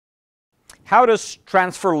How does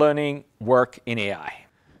transfer learning work in AI?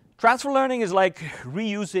 Transfer learning is like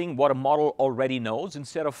reusing what a model already knows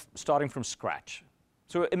instead of starting from scratch.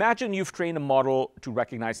 So imagine you've trained a model to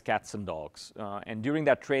recognize cats and dogs. And during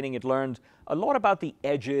that training, it learned a lot about the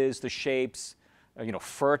edges, the shapes,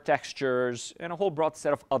 fur textures, and a whole broad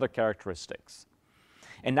set of other characteristics.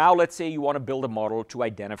 And now let's say you want to build a model to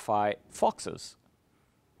identify foxes.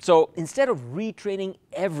 So instead of retraining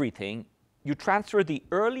everything, you transfer the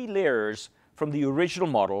early layers from the original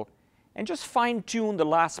model and just fine-tune the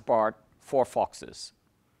last part for foxes.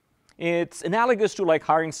 It's analogous to like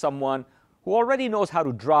hiring someone who already knows how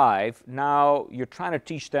to drive. Now you're trying to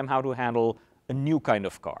teach them how to handle a new kind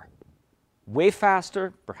of car. Way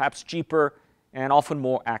faster, perhaps cheaper, and often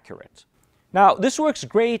more accurate. Now, this works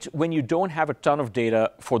great when you don't have a ton of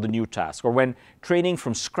data for the new task, or when training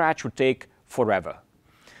from scratch would take forever.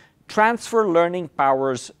 Transfer learning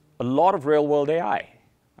powers a lot of real-world AI.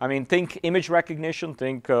 I mean, think image recognition,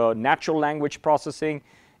 think natural language processing,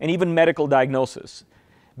 and even medical diagnosis,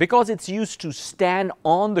 because it's used to stand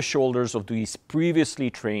on the shoulders of these previously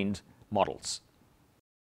trained models.